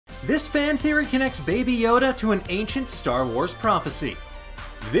This fan theory connects Baby Yoda to an ancient Star Wars prophecy.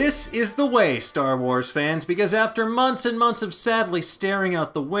 This is the way, Star Wars fans, because after months and months of sadly staring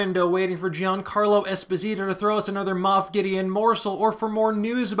out the window waiting for Giancarlo Esposito to throw us another Moff Gideon morsel, or for more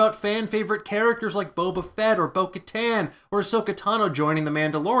news about fan-favorite characters like Boba Fett or Bo-Katan or Ahsoka Tano joining The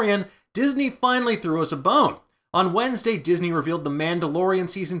Mandalorian, Disney finally threw us a bone. On Wednesday, Disney revealed The Mandalorian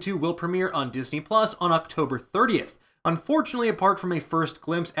Season 2 will premiere on Disney Plus on October 30th. Unfortunately, apart from a first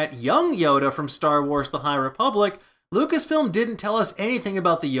glimpse at young Yoda from Star Wars The High Republic, Lucasfilm didn't tell us anything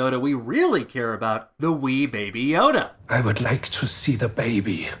about the Yoda we really care about, the wee Baby Yoda. I would like to see the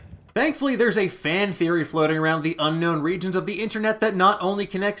baby. Thankfully, there's a fan theory floating around the unknown regions of the internet that not only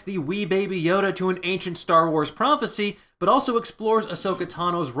connects the wee Baby Yoda to an ancient Star Wars prophecy, but also explores Ahsoka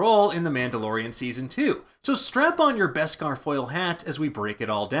Tano's role in The Mandalorian Season 2. So strap on your Beskar foil hats as we break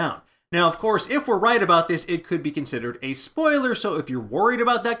it all down. Now, of course, if we're right about this, it could be considered a spoiler, so if you're worried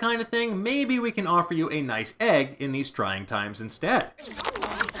about that kind of thing, maybe we can offer you a nice egg in these trying times instead.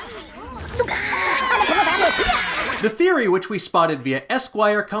 The theory, which we spotted via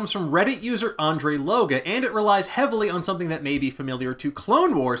Esquire, comes from Reddit user Andre Loga, and it relies heavily on something that may be familiar to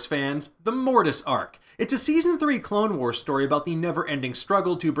Clone Wars fans, the Mortis arc. It's a Season 3 Clone Wars story about the never-ending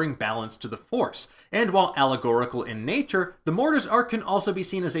struggle to bring balance to the Force. And while allegorical in nature, the Mortis arc can also be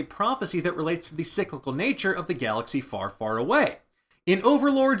seen as a prophecy that relates to the cyclical nature of the galaxy far, far away. In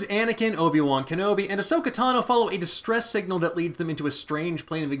Overlords, Anakin, Obi-Wan Kenobi, and Ahsoka Tano follow a distress signal that leads them into a strange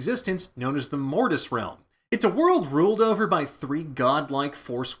plane of existence known as the Mortis Realm. It's a world ruled over by three godlike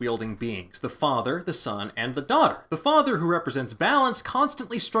force-wielding beings, the Father, the Son, and the Daughter. The Father, who represents balance,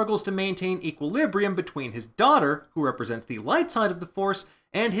 constantly struggles to maintain equilibrium between his daughter, who represents the light side of the Force,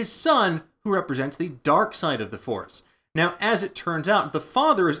 and his son, who represents the dark side of the Force. Now, as it turns out, the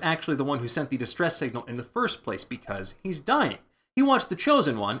Father is actually the one who sent the distress signal in the first place because he's dying. He wants the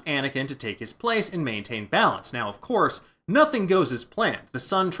Chosen One, Anakin, to take his place and maintain balance. Now, of course, nothing goes as planned. The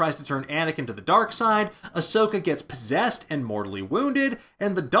son tries to turn Anakin to the dark side, Ahsoka gets possessed and mortally wounded,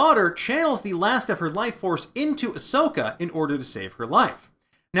 and the daughter channels the last of her life force into Ahsoka in order to save her life.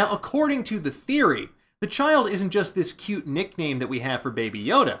 Now, according to the theory, the child isn't just this cute nickname that we have for Baby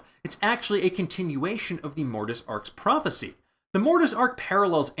Yoda, it's actually a continuation of the Mortis arc's prophecy. The Mortis arc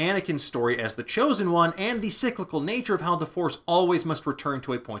parallels Anakin's story as the Chosen One and the cyclical nature of how the Force always must return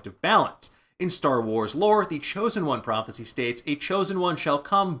to a point of balance. In Star Wars lore, the Chosen One prophecy states, "A Chosen One shall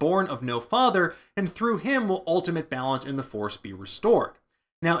come, born of no father, and through him will ultimate balance in the Force be restored."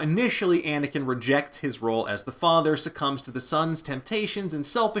 Now, initially, Anakin rejects his role as the father, succumbs to the son's temptations and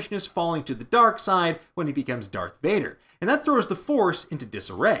selfishness, falling to the dark side when he becomes Darth Vader, and that throws the Force into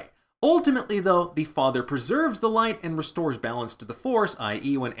disarray. Ultimately, though, the Father preserves the light and restores balance to the Force,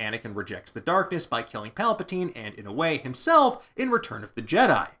 i.e. when Anakin rejects the darkness by killing Palpatine and, in a way, himself in Return of the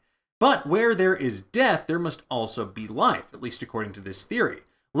Jedi. But where there is death, there must also be life, at least according to this theory.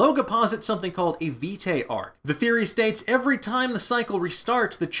 Loga posits something called a Vitae arc. The theory states every time the cycle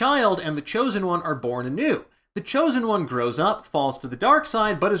restarts, the child and the Chosen One are born anew. The Chosen One grows up, falls to the dark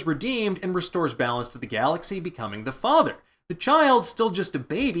side, but is redeemed and restores balance to the galaxy, becoming the Father. The child, still just a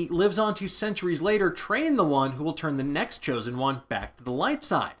baby, lives on to centuries later train the one who will turn the next Chosen One back to the light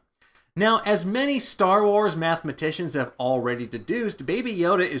side. Now, as many Star Wars mathematicians have already deduced, Baby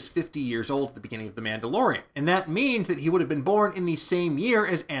Yoda is 50 years old at the beginning of The Mandalorian, and that means that he would have been born in the same year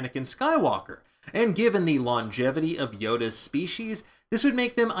as Anakin Skywalker. And given the longevity of Yoda's species, this would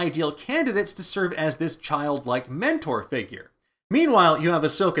make them ideal candidates to serve as this childlike mentor figure. Meanwhile, you have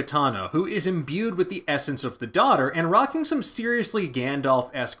Ahsoka Tano, who is imbued with the essence of the daughter and rocking some seriously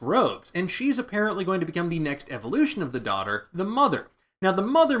Gandalf-esque robes, and she's apparently going to become the next evolution of the daughter, the mother. Now, the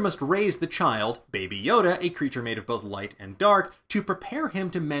mother must raise the child, Baby Yoda, a creature made of both light and dark, to prepare him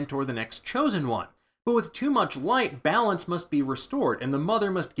to mentor the next Chosen One. But with too much light, balance must be restored, and the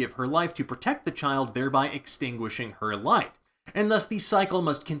mother must give her life to protect the child, thereby extinguishing her light. And thus the cycle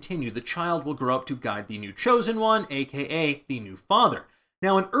must continue. The child will grow up to guide the new Chosen One, aka the new Father.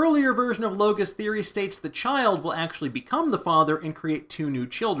 Now, an earlier version of Loga's theory states the child will actually become the father and create two new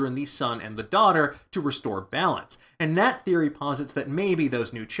children, the son and the daughter, to restore balance. And that theory posits that maybe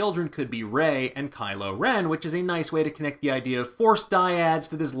those new children could be Rey and Kylo Ren, which is a nice way to connect the idea of Force dyads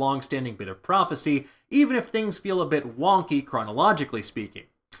to this long-standing bit of prophecy, even if things feel a bit wonky chronologically speaking.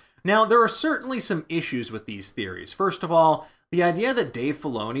 Now, there are certainly some issues with these theories. First of all, the idea that Dave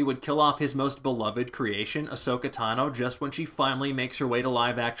Filoni would kill off his most beloved creation, Ahsoka Tano, just when she finally makes her way to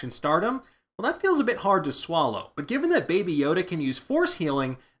live-action stardom, well, that feels a bit hard to swallow. But given that Baby Yoda can use Force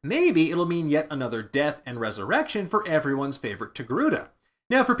healing, maybe it'll mean yet another death and resurrection for everyone's favorite Togruta.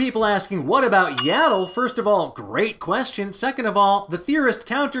 Now for people asking, what about Yaddle? First of all, great question. Second of all, the theorist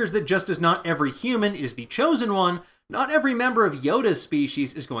counters that just as not every human is the chosen one, not every member of Yoda's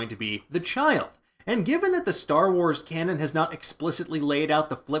species is going to be the child. And given that the Star Wars canon has not explicitly laid out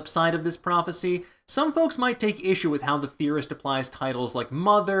the flip side of this prophecy, some folks might take issue with how the theorist applies titles like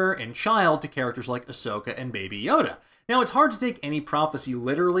mother and child to characters like Ahsoka and Baby Yoda. Now, it's hard to take any prophecy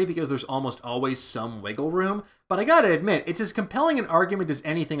literally because there's almost always some wiggle room, but I gotta admit, it's as compelling an argument as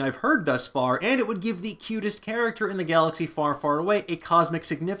anything I've heard thus far, and it would give the cutest character in the galaxy far, far away a cosmic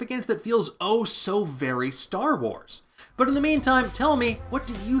significance that feels oh so very Star Wars. But in the meantime, tell me, what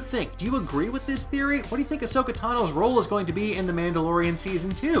do you think? Do you agree with this theory? What do you think Ahsoka Tano's role is going to be in The Mandalorian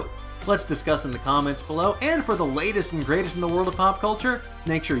Season 2? Let's discuss in the comments below, and for the latest and greatest in the world of pop culture,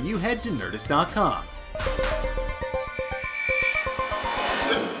 make sure you head to Nerdist.com.